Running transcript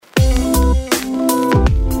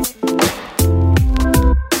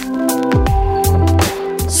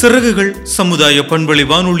சிறகுகள் சமுதாய பண்பலை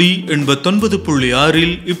வானொலி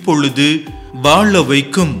 89.6 இப்பொழுது வாழ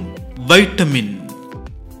வைக்கும் வைட்டமின்.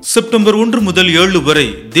 செப்டம்பர் 1 முதல் 7 வரை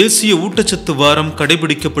தேசிய ஊட்டச்சத்து வாரம்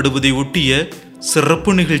கடைபிடிக்கப்படுவதை ஒட்டிய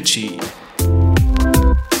சிறப்பு நிகழ்ச்சி.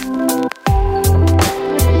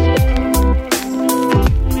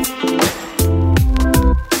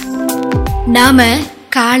 நாம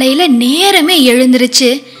காலையில நேரமே எழுந்திருச்சு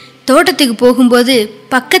தோட்டத்துக்கு போகும்போது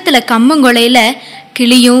பக்கத்துல கம்பங்கொலையில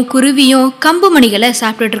கிளியும் குருவியும் கம்பு மணிகளை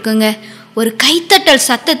சாப்பிட்டுட்டு இருக்குங்க. ஒரு கைத்தட்டல்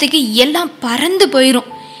சத்தத்துக்கு எல்லாம் பறந்து போயிரும்.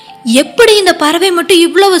 எப்படி இந்த பறவை மட்டும்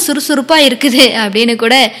இவ்வளவு சுறுசுறுப்பா இருக்குது அப்படின்னு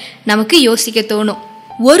கூட நமக்கு யோசிக்க தோணும்.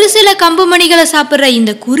 ஒரு சில கம்பு மணிகளை சாப்பிட்ற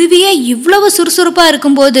இந்த குருவியே இவ்வளவு சுறுசுறுப்பா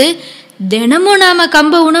இருக்கும்போது தினமும் நாம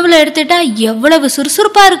கம்பு உணவுல எடுத்துட்டா எவ்வளவு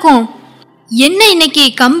சுறுசுறுப்பா இருக்கும். என்ன இன்னைக்கு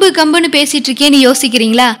கம்பு கம்புன்னு பேசிட்டு இருக்கேன்னு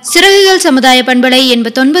யோசிக்கிறீங்களா? சிறகுகள் சமுதாய பண்பலை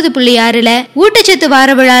 89.6 ஊட்டச்சத்து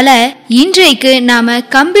வார விழால இன்றைக்கு நாம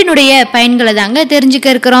கம்பினுடைய பயன்களை தாங்க தெரிஞ்சுக்க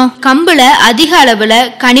இருக்கிறோம். கம்புல அதிக அளவுல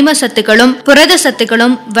கனிம சத்துக்களும் புரத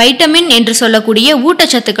சத்துக்களும் வைட்டமின் என்று சொல்லக்கூடிய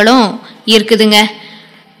ஊட்டச்சத்துக்களும் இருக்குதுங்க.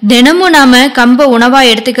 தினமும் நாம கம்பை உணவா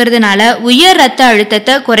எடுத்துக்கிறதுனால உயர் ரத்த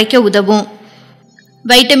அழுத்தத்தை குறைக்க உதவும்.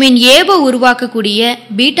 வைட்டமின் ஏவை உருவாக்கக்கூடிய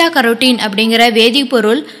பீட்டா கரோட்டின் அப்படிங்கிற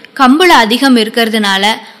வேதிப்பொருள் கம்புல அதிகம் இருக்கிறதுனால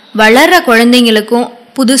வளர்ற குழந்தைங்களுக்கும்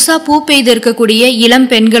புதுசா பூ பெய்து இருக்கக்கூடிய இளம்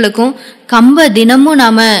பெண்களுக்கும் கம்பை தினமும்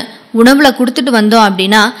நாம உணவுல கொடுத்துட்டு வந்தோம்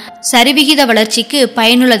அப்படின்னா சரிவிகித வளர்ச்சிக்கு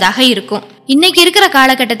பயனுள்ளதாக இருக்கும். இன்னைக்கு இருக்கிற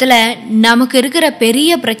காலகட்டத்துல நமக்கு இருக்கிற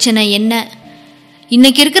பெரிய பிரச்சனை என்ன?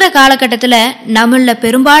 இன்னைக்கு இருக்கிற காலகட்டத்துல நம்மள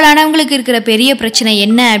பெரும்பாலானவங்களுக்கு இருக்கிற பெரிய பிரச்சனை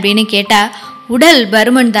என்ன அப்படின்னு கேட்டா உடல்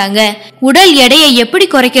பருமன் தாங்க. உடல் எடையை எப்படி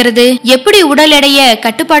குறைக்கிறது, எப்படி உடல் எடையை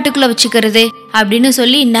கட்டுப்பாட்டுக்குள்ள வச்சுக்கிறது அப்படின்னு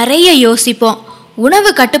சொல்லி நிறைய யோசிப்போம். உணவு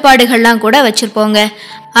கட்டுப்பாடுகள்லாம் கூட வச்சிருப்போங்க.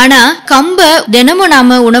 ஆனா கம்பை தினமும்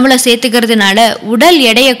நாம உணவுல சேர்த்துக்கிறதுனால உடல்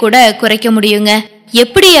எடையை கூட குறைக்க முடியுங்க.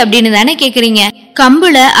 எப்படி அப்படின்னு தானே கேக்குறீங்க.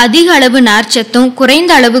 கம்புல அதிக அளவு நார்ச்சத்தும்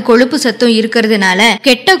குறைந்த அளவு கொழுப்பு சத்தும் இருக்கிறதுனால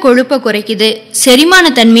கெட்ட கொழுப்பை குறைக்குது, செரிமான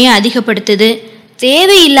தன்மையை அதிகப்படுத்துது,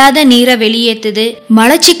 தேவையில்லாத நீரை வெளியேற்றுது,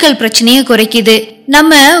 மலச்சிக்கல் பிரச்சனையை குறைக்குது.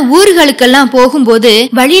 நம்ம ஊர்களுக்கெல்லாம் போகும்போது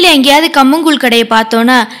வழியில எங்கேயாவது கம்மங்கூழ் கடையை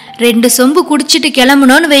பார்த்தோம்னா 2 சொம்பு குடிச்சிட்டு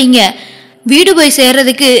கிளம்பணும்னு வைங்க, வீடு போய்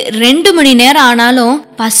சேர்றதுக்கு 2 மணி நேரம் ஆனாலும்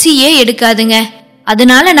பசியே எடுக்காதுங்க.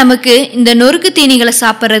 அதனால நமக்கு இந்த நொறுக்கு தீனிகளை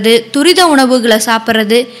சாப்பிட்றது, துரித உணவுகளை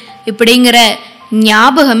சாப்பிட்றது இப்படிங்கிற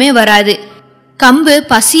ஞாபகமே வராது. கம்பு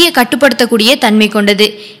பசியை கட்டுப்படுத்தக்கூடிய தன்மை கொண்டது.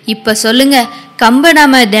 இப்ப சொல்லுங்க, கம்பை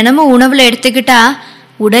நாம தினமும் உணவுல எடுத்துக்கிட்டா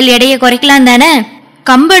உடல் எடையை குறைக்கலாம் தானே?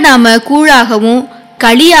 கம்பை நாம கூழாகவும்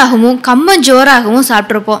களியாகவும் கம்மஞ்சோறாகவும்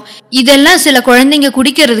சாப்பிட்ருப்போம். இதெல்லாம் சில குழந்தைங்க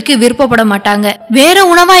குடிக்கிறதுக்கு விருப்பப்பட மாட்டாங்க. வேற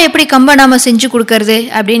உணவா எப்படி கம்பை நாம செஞ்சு கொடுக்கறது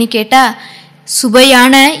அப்படின்னு கேட்டா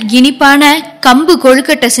சுவையான இனிப்பான கம்பு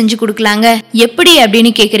கொழுக்கட்டை செஞ்சு கொடுக்கலாங்க. எப்படி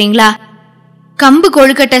அப்படின்னு கேக்குறீங்களா? கம்பு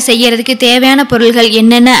கொழுக்கட்டை செய்யறதுக்கு தேவையான பொருள்கள்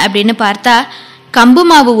என்னென்ன அப்படின்னு பார்த்தா கம்பு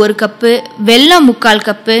மாவு 1 கப்பு, வெல்லம் 3/4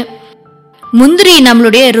 கப்பு, முந்திரி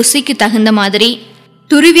நம்மளுடைய ருசிக்கு தகுந்த மாதிரி,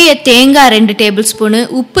 துருவிய தேங்காய் 2 டேபிள் ஸ்பூனு,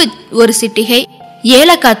 உப்பு 1 சிட்டிகை,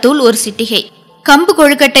 ஏலக்காய் தூள் 1 சிட்டிகை. கம்பு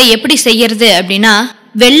கொழுக்கட்டை எப்படி செய்யறது அப்படின்னா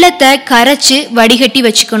வெல்லத்தை கரைச்சு வடிகட்டி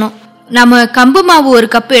வச்சுக்கணும். நம்ம கம்பு மாவு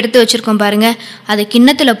 1 கப்பு எடுத்து வச்சிருக்கோம் பாருங்க, அதை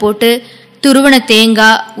கிண்ணத்துல போட்டு துருவன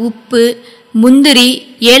தேங்காய், உப்பு, முந்திரி,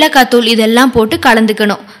 ஏலக்காய் தூள் இதெல்லாம் போட்டு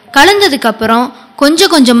கலந்துக்கணும். கலந்ததுக்கு அப்புறம்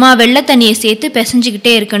கொஞ்சம் கொஞ்சமா வெள்ளை தண்ணியை சேர்த்து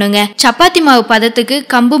பிசைஞ்சுக்கிட்டே இருக்கணுங்க. சப்பாத்தி மாவு பதத்துக்கு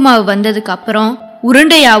கம்பு மாவு வந்ததுக்கு அப்புறம்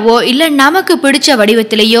உருண்டையாவோ இல்ல நமக்கு பிடிச்ச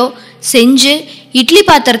வடிவத்திலேயோ செஞ்சு இட்லி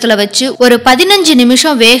பாத்திரத்துல வச்சு ஒரு 15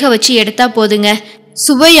 நிமிஷம் வேக வச்சு எடுத்தா போதுங்க.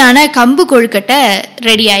 சுவையான கம்பு கொழுக்கட்டை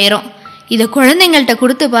ரெடி ஆயிரும். இத குழந்தைங்கள்ட்ட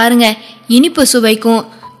கொடுத்து பாருங்க, இனிப்பு சுவைக்கும்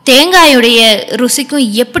தேங்காயுடைய ருசிக்கும்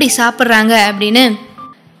எப்படி சாப்பிட்றாங்க அப்படின்னு.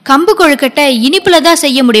 கம்பு கொழுக்கட்டை இனிப்புல தான்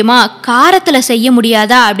செய்ய முடியுமா, காரத்துல செய்ய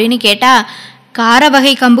முடியாதா அப்படின்னு கேட்டா கார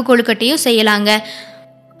வகை கம்பு கொழுக்கட்டையும் செய்யலாங்க.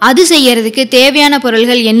 அது செய்யறதுக்கு தேவையான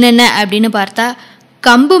பொருள்கள் என்னென்ன அப்படின்னு பார்த்தா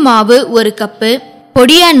கம்பு மாவு 1 கப்பு,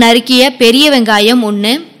 பொடியா நறுக்கிய பெரிய வெங்காயம்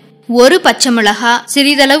 1, 1 பச்சை மிளகா,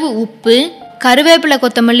 சிறிதளவு உப்பு, கருவேப்பிலை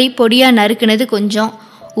கொத்தமல்லி பொடியா நறுக்குனது கொஞ்சம்,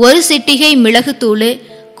 1 சிட்டிகை மிளகுத்தூள்,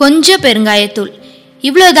 கொஞ்சம் பெருங்காயத்தூள்.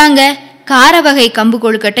 இவ்வளோதாங்க கார வகை கம்பு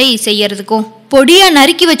கொழுக்கட்டை செய்யறதுக்கும். பொடியா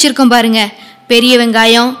நறுக்கி வச்சிருக்கோம் பாருங்க, பெரிய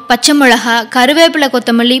வெங்காயம், பச்சை மிளகா, கருவேப்பிலை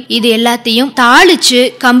கொத்தமல்லி இது எல்லாத்தையும் தாளிச்சு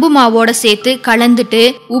கம்பு மாவோட சேர்த்து கலந்துட்டு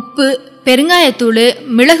உப்பு, பெருங்காயத்தூள்,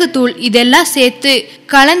 மிளகுத்தூள் இதெல்லாம் சேர்த்து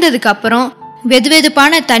கலந்ததுக்கு அப்புறம்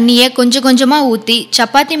வெதுவெதுப்பான தண்ணியை கொஞ்சம் கொஞ்சமா ஊத்தி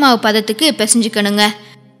சப்பாத்தி மாவு பதத்துக்கு பிசைஞ்சுக்கணுங்க.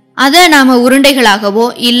 அதை நாம உருண்டைகளாகவோ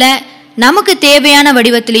இல்ல நமக்கு தேவையான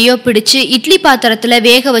வடிவத்திலேயோ பிடிச்சு இட்லி பாத்திரத்துல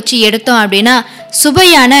வேக வச்சு எடுத்தோம் அப்படின்னா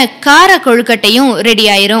சுவையான கார கொழுக்கட்டையும் ரெடி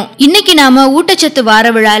ஆயிரும். இன்னைக்கு நாம ஊட்டச்சத்து வார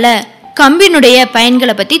விழால கம்பினுடைய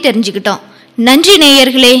பயன்களை பத்தி தெரிஞ்சுக்கிட்டோம். நன்றி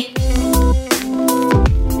நேயர்களே.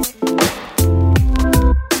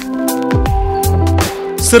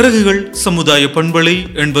 சிறகுகள் சமுதாய பண்பலை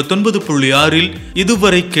 89.6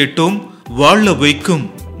 இதுவரை கேட்டோம் வாழ வைக்கும்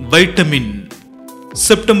வைட்டமின்.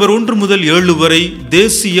 செப்டம்பர் 1 முதல் 7 வரை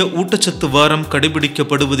தேசிய ஊட்டச்சத்து வாரம்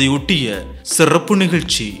கடைபிடிக்கப்படுவதை ஒட்டிய சிறப்பு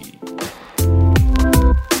நிகழ்ச்சி.